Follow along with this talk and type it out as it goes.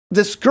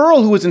this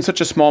girl who is in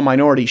such a small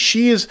minority,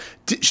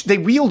 they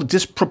wield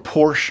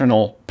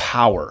disproportional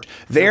power.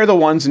 They're the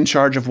ones in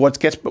charge of what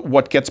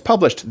gets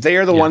published.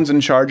 They're the ones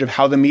in charge of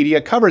how the media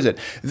covers it.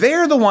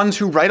 They're the ones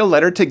who write a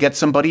letter to get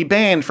somebody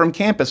banned from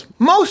campus.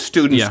 Most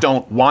students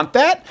don't want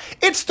that.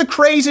 It's the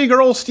crazy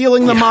girl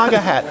stealing the MAGA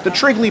hat, the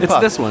Triggly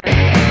Puff. It's this one.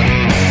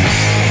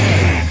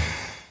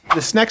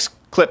 This next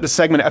clip, this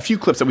segment, a few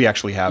clips that we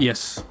actually have.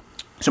 Yes.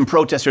 Some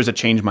protesters that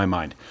changed my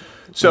mind.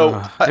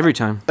 So every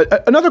time.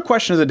 Another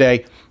question of the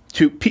day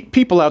to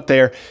people out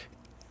there.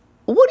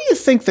 What do you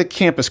think the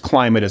campus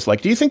climate is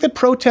like? Do you think that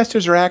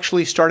protesters are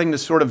actually starting to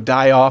sort of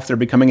die off? They're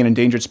becoming an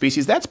endangered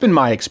species? That's been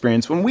my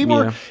experience. When we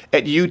were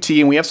at UT,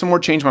 and we have some more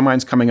Change My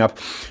Minds coming up,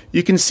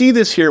 you can see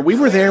this here. We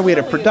were there. We had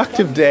a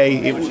productive day.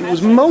 It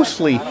was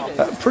mostly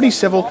pretty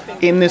civil.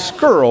 And this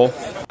girl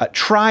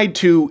tried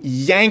to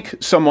yank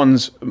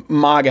someone's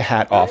MAGA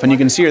hat off. And you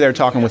can see her there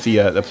talking with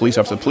the police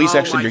officer. The police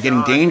actually are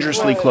getting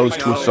dangerously close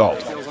to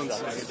assault.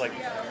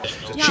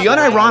 She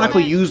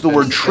unironically used the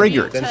word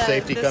triggered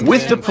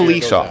with the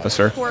police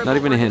officer. Not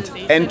even a hint.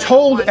 And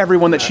told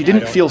everyone that she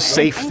didn't feel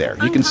safe there.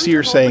 You can see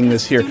her saying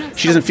this here.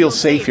 She doesn't feel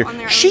safe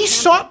here. She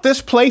sought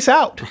this place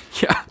out.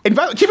 Yeah. And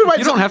keep in mind,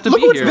 you don't have to be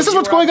here. This is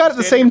what's going on at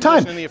the same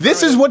time.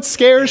 This is what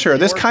scares her.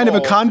 This kind of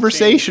a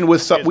conversation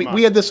with some.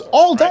 We had this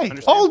all day.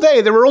 All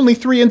day. There were only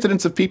 3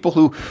 incidents of people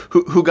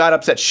who got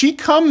upset. She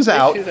comes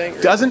out,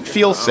 doesn't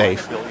feel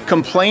safe,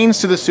 complains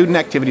to the student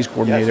activities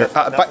coordinator.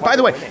 By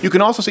the way, you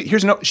can also see,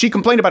 here's a note. She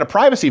complained about a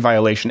privacy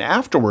violation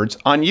afterwards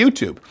on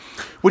YouTube,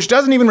 which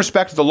doesn't even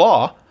respect the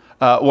law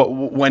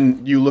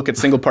when you look at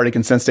single-party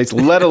consent states,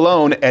 let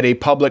alone at a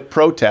public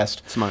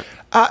protest. Smart.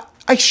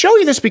 I show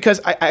you this because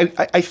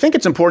I think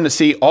it's important to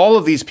see all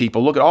of these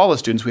people. Look at all the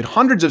students. We had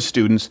hundreds of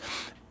students.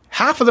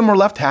 Half of them were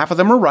left, half of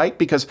them were right,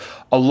 because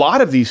a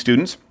lot of these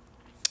students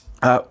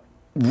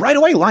right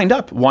away lined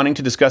up wanting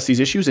to discuss these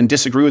issues and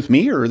disagree with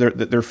me or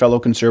their fellow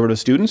conservative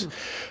students.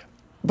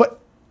 But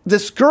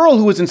this girl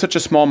who is in such a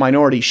small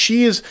minority,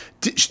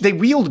 they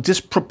wield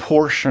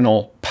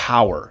disproportional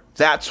power.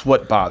 That's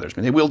what bothers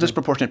me. They wield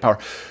disproportionate power.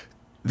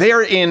 They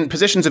are in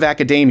positions of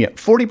academia.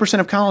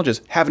 40% of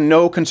colleges have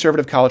no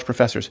conservative college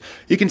professors.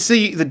 You can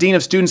see the dean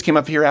of students came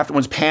up here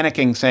afterwards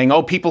panicking, saying,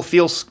 "Oh, people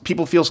feel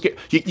scared.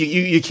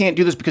 You can't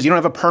do this because you don't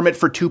have a permit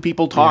for 2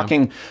 people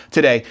talking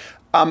today."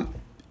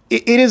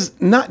 It is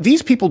not.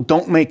 These people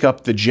don't make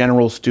up the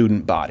general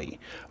student body.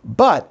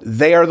 But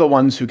they are the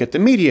ones who get the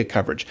media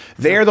coverage.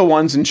 They are the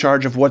ones in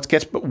charge of what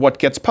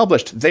gets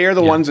published. They are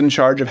the ones in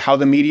charge of how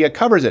the media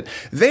covers it.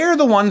 They are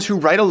the ones who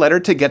write a letter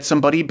to get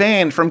somebody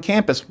banned from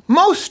campus.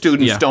 Most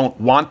students don't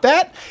want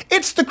that.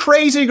 It's the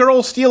crazy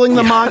girl stealing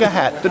the MAGA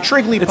hat, the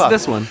Triggly Puff. It's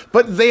this one.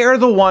 But they're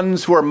the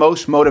ones who are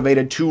most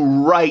motivated to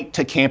write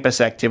to campus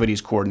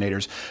activities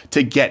coordinators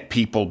to get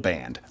people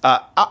banned.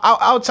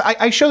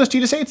 I show this to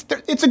you to say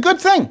it's a good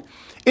thing.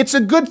 It's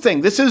a good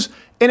thing. This is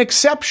an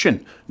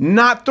exception,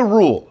 not the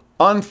rule.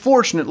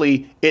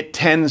 Unfortunately, it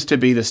tends to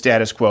be the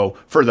status quo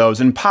for those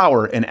in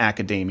power in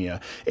academia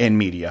and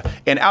media.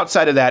 And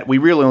outside of that, we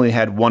really only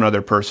had one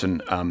other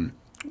person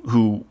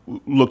who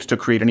looked to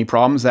create any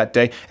problems that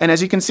day. And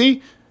as you can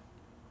see,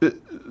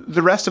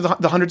 the rest of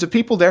the hundreds of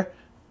people there,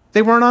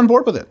 they weren't on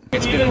board with it.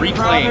 It's been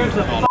reclaimed.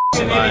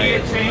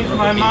 Changed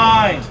my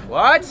mind.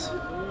 What?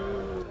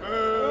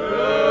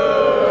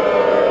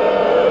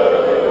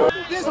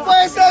 This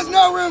place has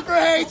no room for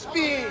hate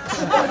speech.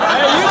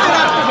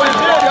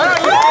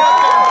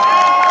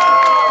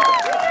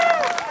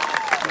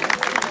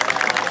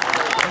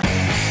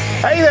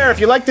 Hey there, if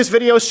you like this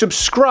video,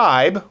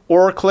 subscribe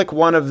or click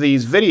one of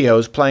these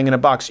videos playing in a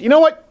box. You know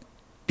what?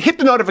 Hit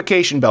the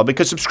notification bell,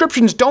 because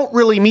subscriptions don't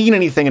really mean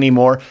anything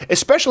anymore,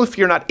 especially if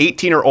you're not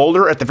 18 or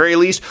older, at the very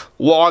least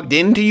logged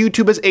into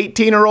YouTube as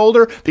 18 or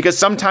older, because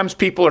sometimes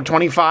people are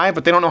 25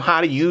 but they don't know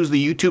how to use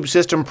the YouTube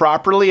system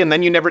properly, and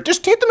then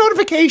just hit the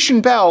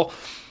notification bell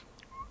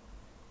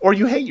or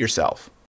you hate yourself.